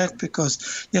saw that because,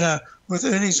 with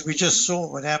earnings, we just saw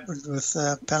what happened with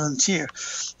Palantir.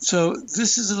 So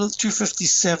this is a little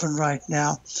 257 right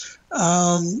now.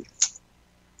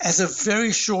 As a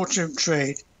very short-term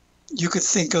trade, you could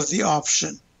think of the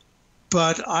option.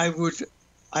 But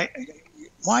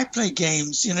why play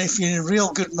games? If you're in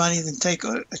real good money, then take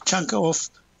a chunk off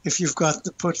if you've got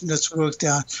the put and it's worked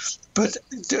out. But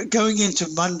going into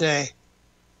Monday,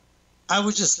 I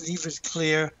would just leave it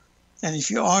clear. And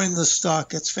if you are in the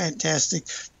stock, it's fantastic.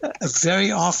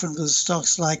 Very often with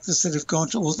stocks like this that have gone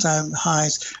to all-time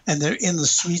highs and they're in the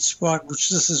sweet spot, which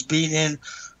this has been in,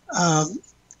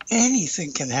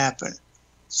 anything can happen.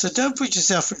 So don't put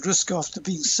yourself at risk after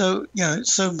being so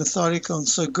methodical and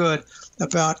so good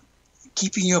about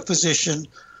keeping your position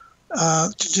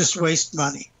to just waste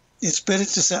money. It's better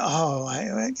to say,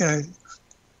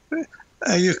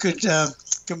 you could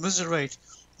commiserate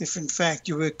if in fact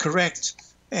you were correct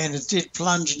and it did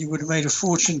plunge and you would have made a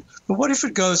fortune. But what if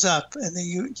it goes up and then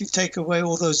you take away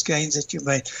all those gains that you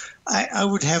made? I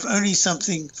would have only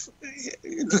something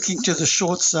looking to the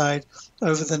short side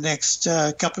over the next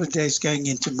couple of days going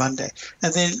into Monday.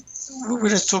 And then we'll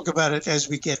just talk about it as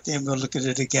we get there and we'll look at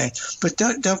it again. But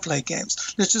don't play games.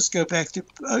 Let's just go back to,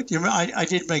 I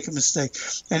did make a mistake.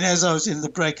 And as I was in the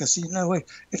break, I said, wait,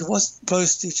 it wasn't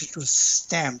postage, it was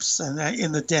stamps. And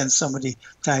in the den, somebody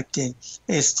typed in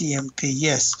STMP,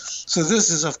 yes. So this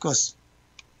is, of course,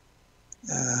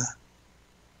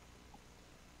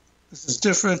 this is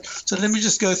different. So let me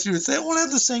just go through. They all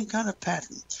have the same kind of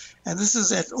pattern. And this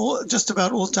is at just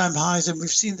about all-time highs. And we've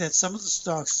seen that some of the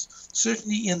stocks,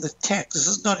 certainly in the tech, this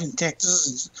is not in tech, this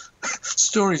is in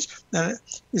storage. Now,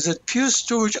 is it pure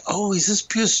storage? Oh, is this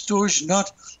pure storage?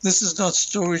 This is not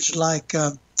storage like,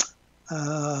 I'm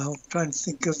trying to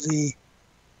think of the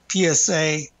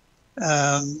PSA,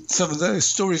 some of those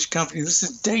storage companies. This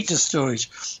is data storage.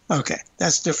 Okay,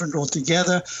 that's different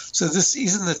altogether. So this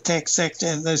isn't the tech sector,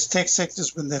 and those tech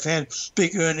sectors, when they've had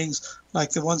big earnings,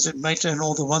 like the ones at Meta and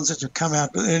all the ones that have come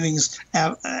out with earnings,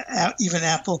 even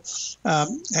Apple, have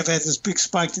had this big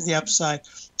spike to the upside.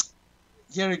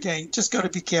 Here again, just got to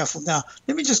be careful. Now,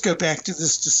 let me just go back to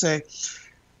this to say,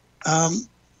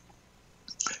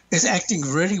 it's acting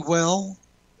really well.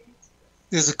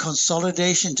 There's a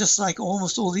consolidation, just like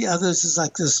almost all the others. Is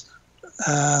like this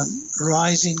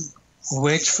rising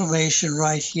wedge formation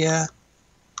right here,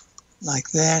 like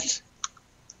that.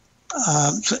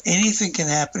 So anything can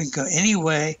happen, go any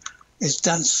way. It's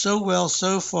done so well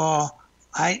so far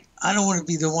I don't want to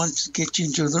be the one to get you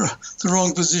into the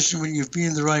wrong position when you've been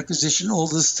in the right position all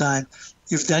this time.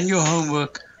 You've done your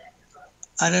homework.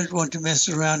 I don't want to mess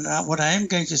around. What I am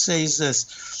going to say is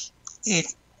this: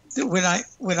 when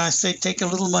I say take a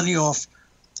little money off,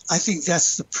 I think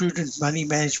that's the prudent money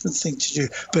management thing to do.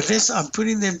 But I'm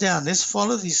putting them down. Let's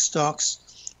follow these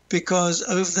stocks, because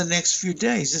over the next few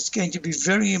days, it's going to be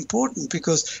very important,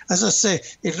 because, as I say,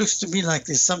 it looks to me like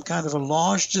there's some kind of a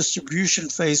large distribution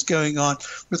phase going on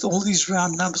with all these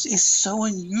round numbers. It's so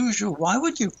unusual. Why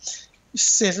would you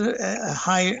set a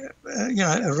high,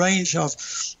 a range of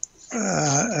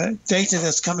data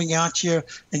that's coming out here,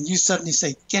 and you suddenly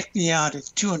say, get me out at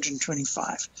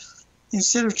 225,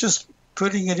 instead of just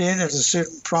putting it in at a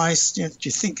certain price that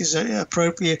you think is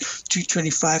appropriate,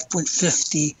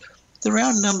 225.50. The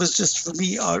round numbers, just for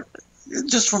me, are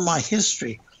just from my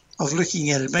history of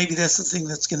looking at it. Maybe that's the thing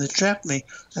that's going to trap me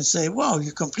and say, wow,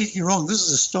 you're completely wrong. This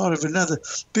is the start of another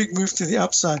big move to the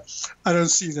upside. I don't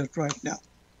see that right now.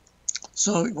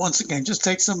 So once again, just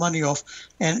take some money off.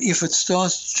 And if it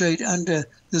starts to trade under,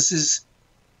 this is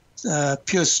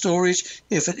pure storage.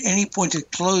 If at any point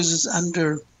it closes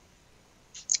under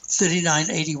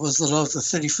 39.80 was the low of the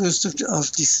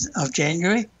 31st of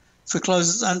January. If it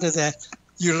closes under that,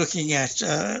 you're looking at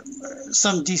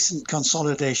some decent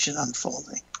consolidation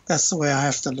unfolding. That's the way I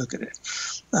have to look at it.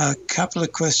 A couple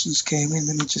of questions came in.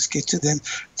 Let me just get to them.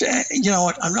 You know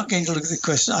what? I'm not going to look at the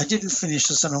question. I didn't finish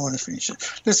this. I don't want to finish it.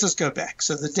 Let's just go back.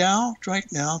 So the Dow right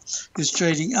now is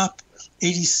trading up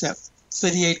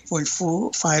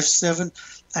 38.457.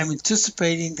 I'm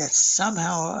anticipating that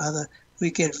somehow or other we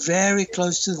get very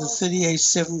close to the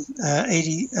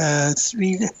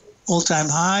 38.783 all-time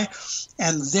high,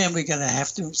 and then we're going to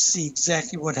have to see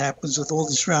exactly what happens with all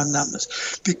these round numbers.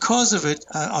 Because of it,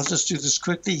 I'll just do this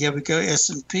quickly. Here we go.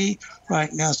 S&P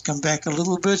right now has come back a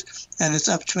little bit, and it's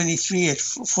up 23 at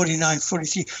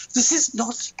 49.43. This is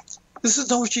not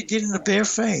what you get in a bear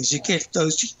phase. You get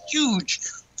those huge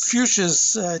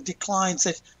futures declines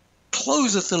that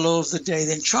close at the low of the day,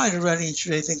 then try to run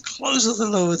intraday, then close at the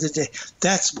low of the day.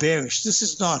 That's bearish. This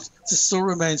is not. This still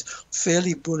remains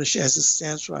fairly bullish as it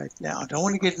stands right now. I don't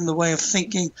want to get in the way of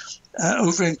thinking,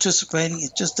 over-anticipating.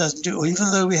 It just doesn't do it.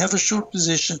 Even though we have a short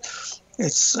position,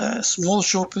 it's a small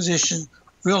short position.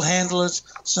 We'll handle it.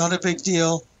 It's not a big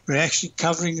deal. We're actually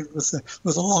covering it with a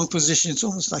long position. It's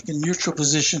almost like a neutral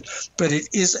position, but it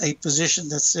is a position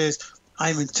that says,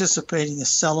 I'm anticipating a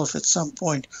sell-off at some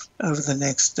point over the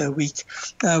next week.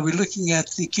 We're looking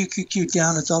at the QQQ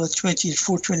down $1.20 at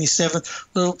 427.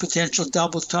 Little potential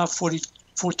double top,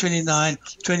 429.25,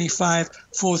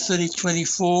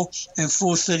 430.24, and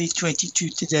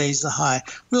 430.22 today is the high.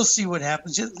 We'll see what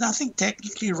happens. There's nothing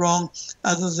technically wrong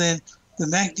other than the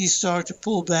MACD started to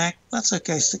pull back. That's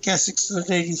okay. Stochastic still at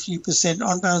 83%.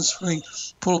 On-bound swing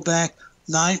pull back.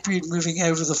 9-period moving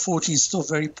over the 14 is still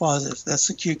very positive. That's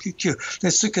the QQQ.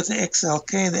 Let's look at the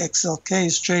XLK. The XLK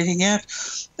is trading at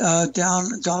down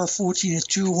 $1.14 at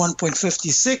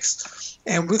 201.56.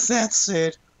 And with that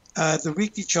said, the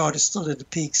weekly chart is still at a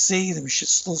peak C. Then we should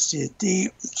still see a D.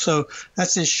 So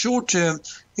that's a short term.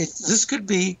 This could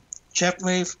be Chapman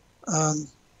wave,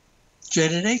 J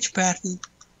and H pattern,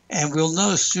 and we'll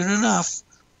know soon enough.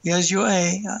 Here's your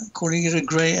A. I'm calling it a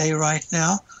gray A right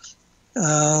now.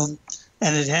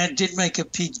 And it did make a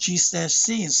peak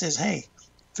G/C and says, hey,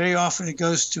 very often it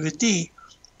goes to a D.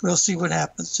 We'll see what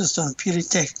happens just on a purely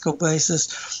technical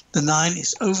basis. The 9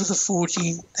 is over the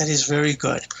 14. That is very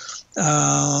good.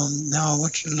 Now I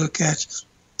want you to look at,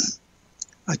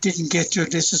 I didn't get to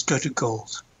it. Let's just go to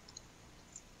gold.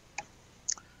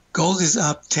 Gold is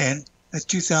up 10 at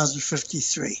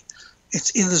 2,053.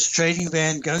 It's in this trading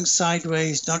band, going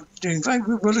sideways, not doing very.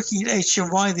 We were looking at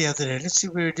HMY the other day. Let's see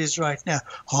where it is right now.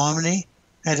 Harmony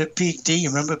at a peak D. You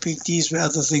remember peak D is where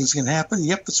other things can happen.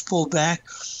 Yep, it's pulled back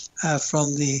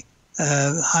from the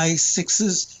high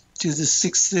 6s to the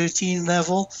 613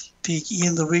 level, peak E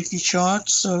in the weekly chart.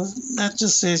 So that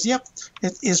just says, yep,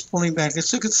 it is pulling back.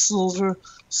 Let's look at silver.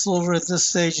 Silver at this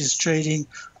stage is trading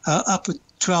up at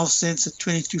 12 cents at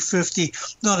 22.50.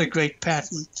 Not a great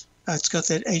pattern. It's got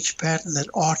that H pattern, that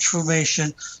arch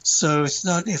formation. So it's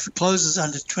not, if it closes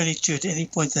under 22 at any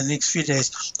point in the next few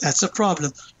days, that's a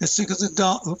problem. Let's look at the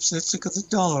dollar. Let's look at the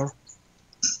dollar.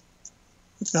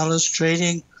 The dollar's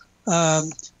trading,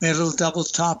 made a little double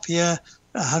top here,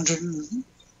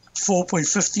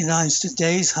 104.59 is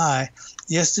today's high.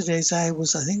 Yesterday's high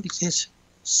was, I think it hit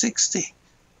 60.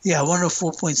 Yeah,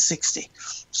 104.60.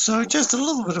 So just a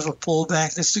little bit of a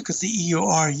pullback. Let's look at the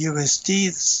EUR USD.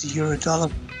 This is the euro dollar.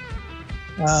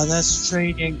 That's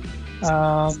trading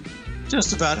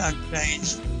just about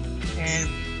unchanged. And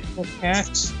look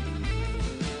at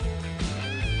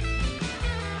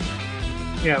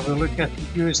Yeah, we'll look at the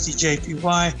USD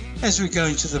JPY as we go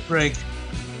into the break.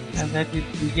 And that did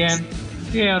begin.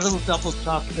 Yeah, a little double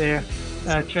top there,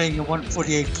 trading at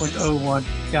 148.01,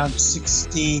 down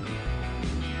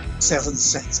 67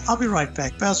 cents. I'll be right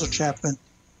back. Basil Chapman.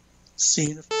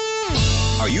 See you.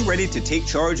 Are you ready to take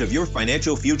charge of your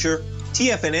financial future?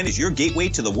 TFNN is your gateway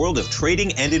to the world of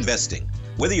trading and investing.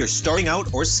 Whether you're starting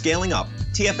out or scaling up,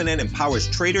 TFNN empowers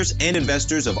traders and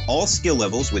investors of all skill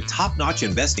levels with top-notch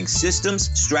investing systems,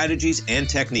 strategies, and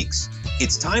techniques.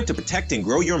 It's time to protect and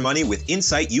grow your money with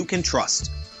insight you can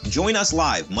trust. Join us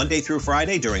live Monday through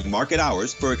Friday during market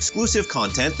hours for exclusive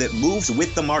content that moves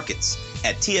with the markets.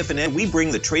 At TFNN, we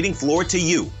bring the trading floor to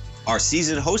you. Our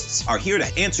seasoned hosts are here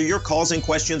to answer your calls and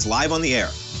questions live on the air.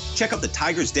 Check out the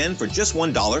Tiger's Den for just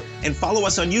 $1 and follow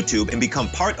us on YouTube and become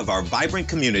part of our vibrant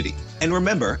community. And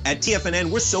remember, at TFNN,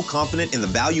 we're so confident in the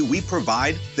value we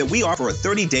provide that we offer a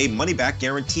 30-day money-back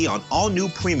guarantee on all new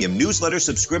premium newsletter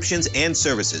subscriptions and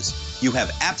services. You have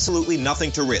absolutely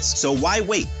nothing to risk, so why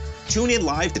wait? Tune in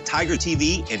live to Tiger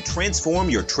TV and transform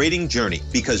your trading journey,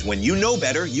 because when you know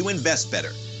better, you invest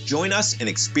better. Join us and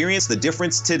experience the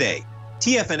difference today.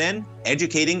 TFNN,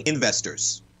 educating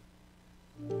investors.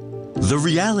 The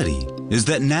reality is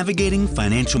that navigating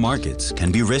financial markets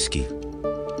can be risky.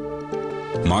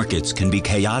 Markets can be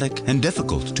chaotic and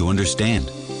difficult to understand.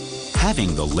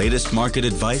 Having the latest market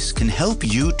advice can help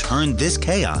you turn this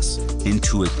chaos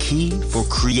into a key for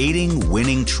creating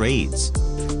winning trades.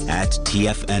 At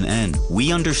TFNN,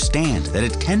 we understand that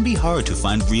it can be hard to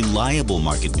find reliable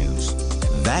market news.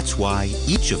 That's why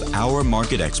each of our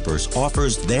market experts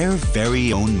offers their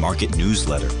very own market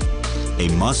newsletter. A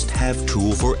must-have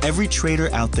tool for every trader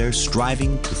out there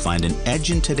striving to find an edge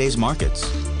in today's markets.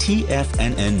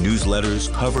 TFNN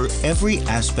newsletters cover every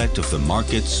aspect of the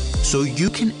markets so you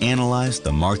can analyze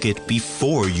the market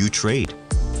before you trade.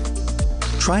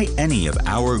 Try any of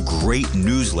our great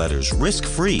newsletters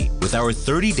risk-free with our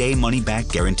 30-day money-back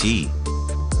guarantee.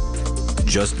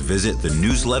 Just visit the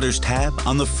Newsletters tab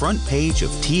on the front page of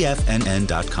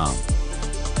TFNN.com.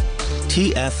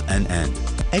 TFNN.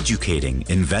 Educating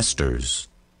investors.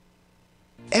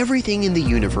 Everything in the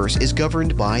universe is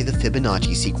governed by the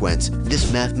Fibonacci sequence.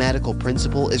 This mathematical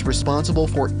principle is responsible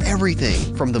for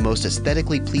everything from the most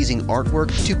aesthetically pleasing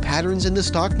artwork to patterns in the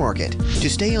stock market. To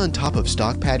stay on top of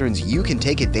stock patterns you can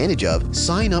take advantage of,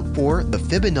 sign up for the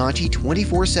Fibonacci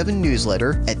 24/7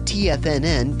 newsletter at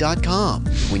TFNN.com.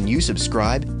 When you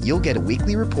subscribe, you'll get a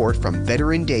weekly report from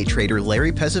veteran day trader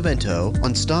Larry Pesavento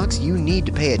on stocks you need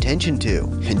to pay attention to.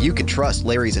 And you can trust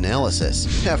Larry's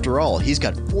analysis. After all, he's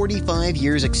got 45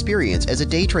 years experience as a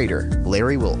day trader.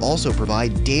 Larry will also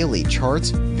provide daily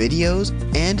charts, videos,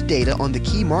 and data on the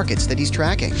key markets that he's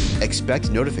tracking.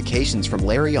 Expect notifications from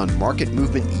Larry on market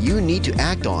movement you need to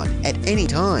act on at any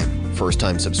time.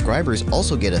 First-time subscribers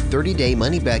also get a 30-day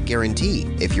money-back guarantee.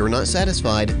 If you're not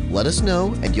satisfied, let us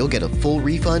know and you'll get a full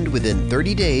refund within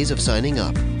 30 days of signing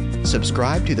up.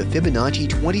 Subscribe to the Fibonacci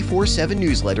 24/7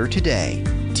 newsletter today.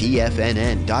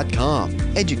 TFNN.com.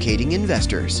 Educating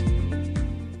investors.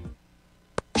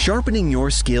 Sharpening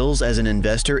your skills as an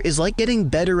investor is like getting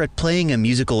better at playing a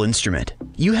musical instrument.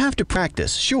 You have to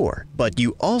practice, sure, but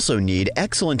you also need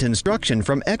excellent instruction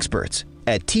from experts.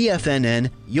 At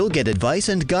TFNN, you'll get advice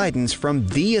and guidance from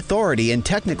the authority in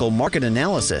technical market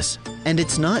analysis. And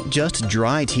it's not just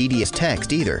dry, tedious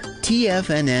text either.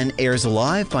 TFNN airs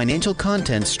live financial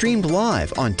content streamed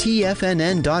live on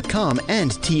TFNN.com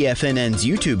and TFNN's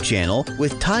YouTube channel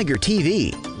with Tiger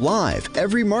TV, live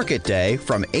every market day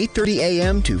from 8:30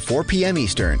 a.m. to 4 p.m.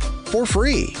 Eastern. For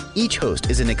free. Each host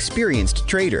is an experienced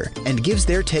trader and gives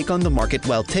their take on the market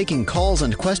while taking calls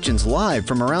and questions live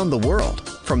from around the world.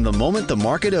 From the moment the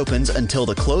market opens until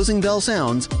the closing bell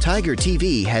sounds, Tiger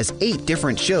TV has 8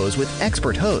 different shows with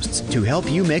expert hosts to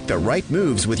help you make the right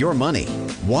moves with your money.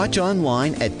 Watch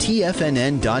online at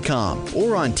TFNN.com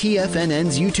or on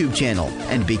TFNN's YouTube channel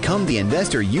and become the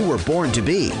investor you were born to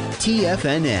be.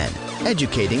 TFNN,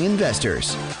 educating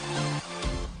investors.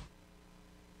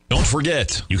 Don't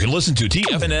forget, you can listen to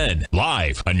TFNN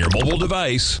live on your mobile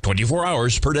device 24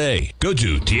 hours per day. Go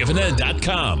to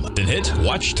TFNN.com, then hit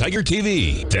Watch Tiger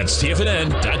TV. That's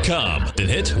TFNN.com, then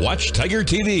hit Watch Tiger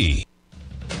TV.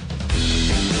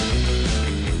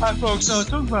 Hi, folks. So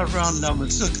talking about round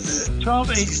numbers. Look,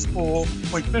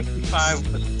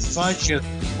 1284.55 was the 5-year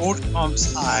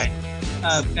Broadcom's high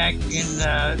back in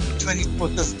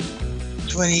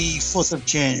 24th of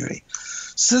January.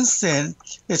 Since then,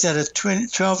 it's at a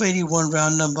 1281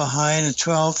 round number high and a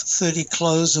 1230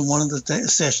 close in one of the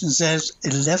sessions. There's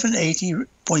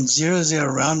 1180.00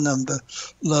 round number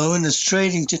low, and it's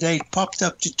trading today popped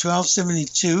up to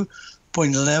 1272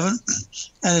 0.11,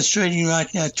 and it's trading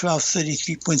right now at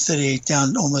 1233.38,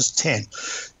 down almost 10.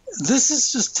 This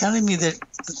is just telling me that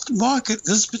the market,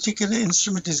 this particular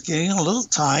instrument, is getting a little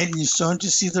tired, and you're starting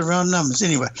to see the round numbers.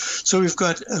 Anyway, so we've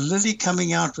got Lilly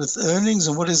coming out with earnings,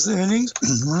 and what is the earnings?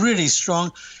 Really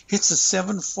strong. Hits a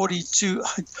 742.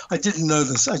 I didn't know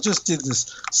this. I just did this.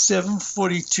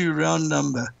 742 round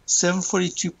number.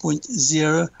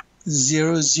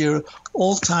 742.000.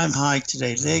 All-time high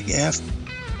today. Leg F.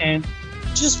 And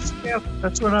just be careful.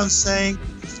 That's what I'm saying.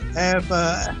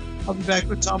 I'll be back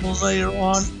with Tom later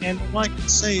on, and what I can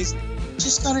say is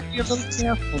just got to be a little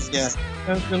careful here.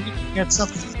 We're looking at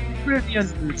something really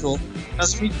unusual.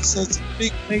 Doesn't mean to say it's a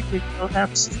big,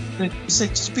 absolutely. So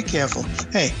just be careful.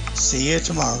 Hey, see you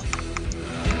tomorrow.